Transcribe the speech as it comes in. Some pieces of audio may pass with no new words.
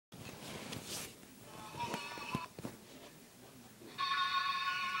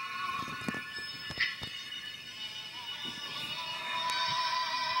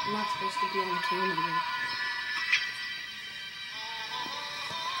supposed to be on the camera yet.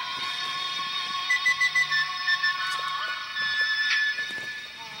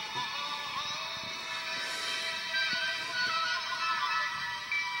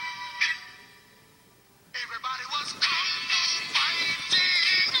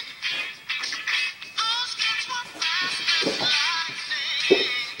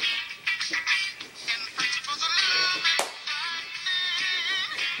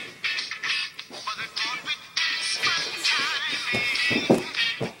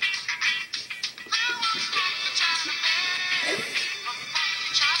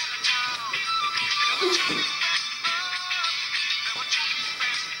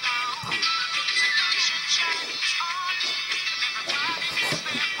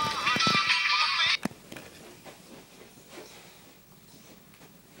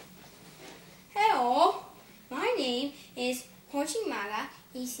 Hello, my name is Hoshimara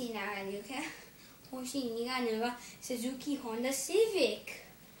Ishinararuka Hoshiniganuwa Suzuki Honda Civic.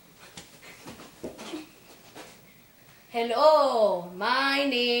 Hello, my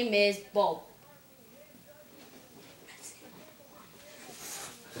name is Bob.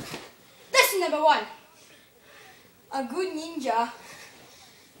 Lesson number 1. A good ninja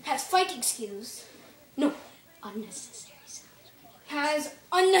has fighting skills. No, unnecessary sounds. Has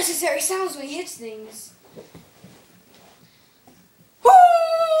unnecessary sounds when he hits things.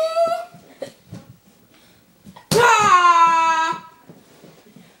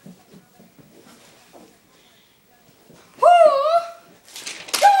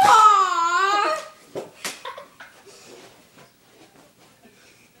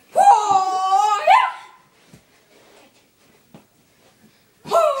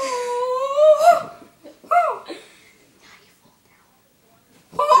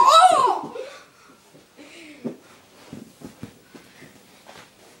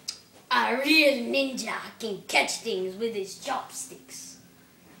 A real ninja can catch things with his chopsticks.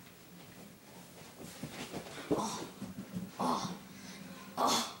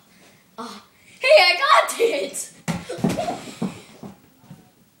 Hey, I got it!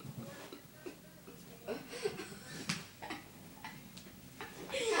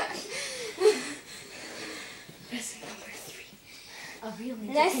 Lesson number 3. A real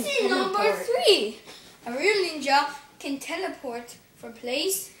ninja Lesson number 3. A real ninja can teleport from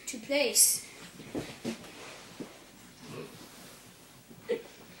place to place.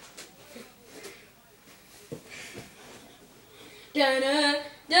 Da-na,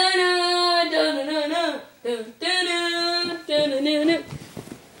 da-na, da-na-na-na, da-na-na, da-na-na-na.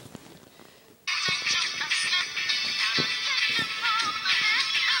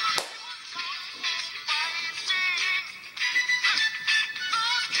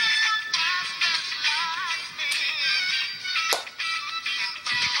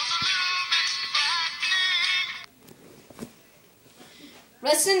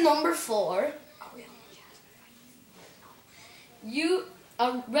 Lesson number 4.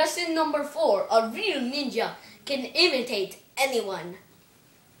 Lesson number 4. A real ninja can imitate anyone.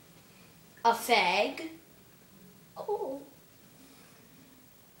 A fag. Oh.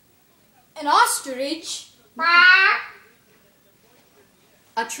 An ostrich.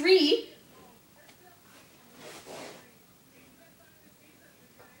 A tree.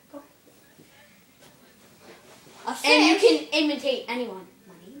 A fish. And you can imitate anyone.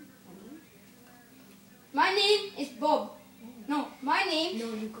 My name is Bob. No, my name. No,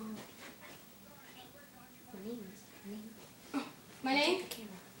 you go. My name.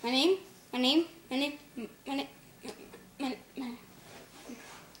 My name. My name. My name. My name.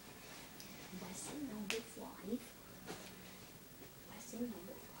 Lesson number 5. Lesson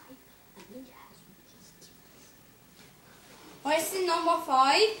number 5. A ninja has real skills. Lesson number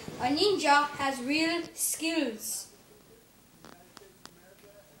 5. A ninja has real skills.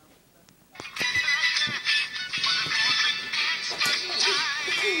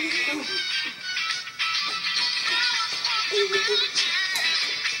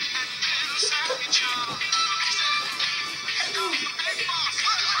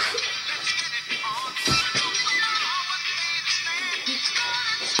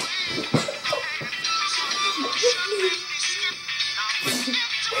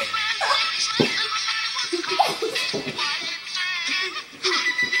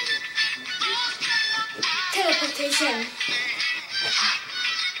 Teleportation.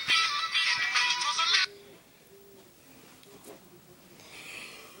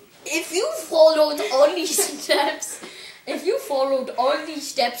 If you followed all these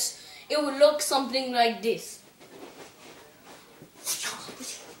steps, it would look something like this.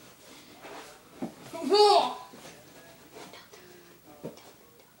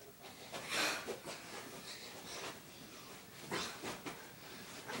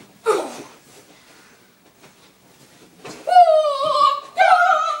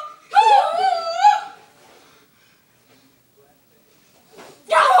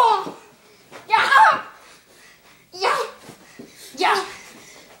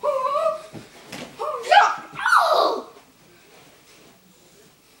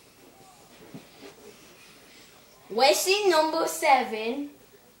 number 7.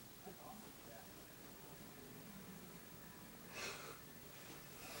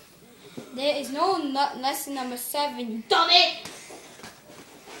 There is no lesson number 7. Damn it!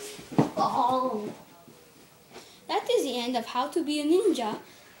 Oh. That is the end of How to Be a Ninja.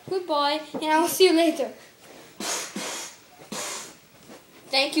 Goodbye, and I will see you later.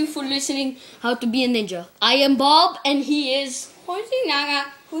 Thank you for listening How to Be a Ninja. I am Bob and he is Honji Naga,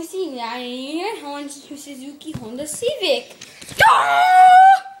 Husi Nani, Honji Suzuki Honda Civic.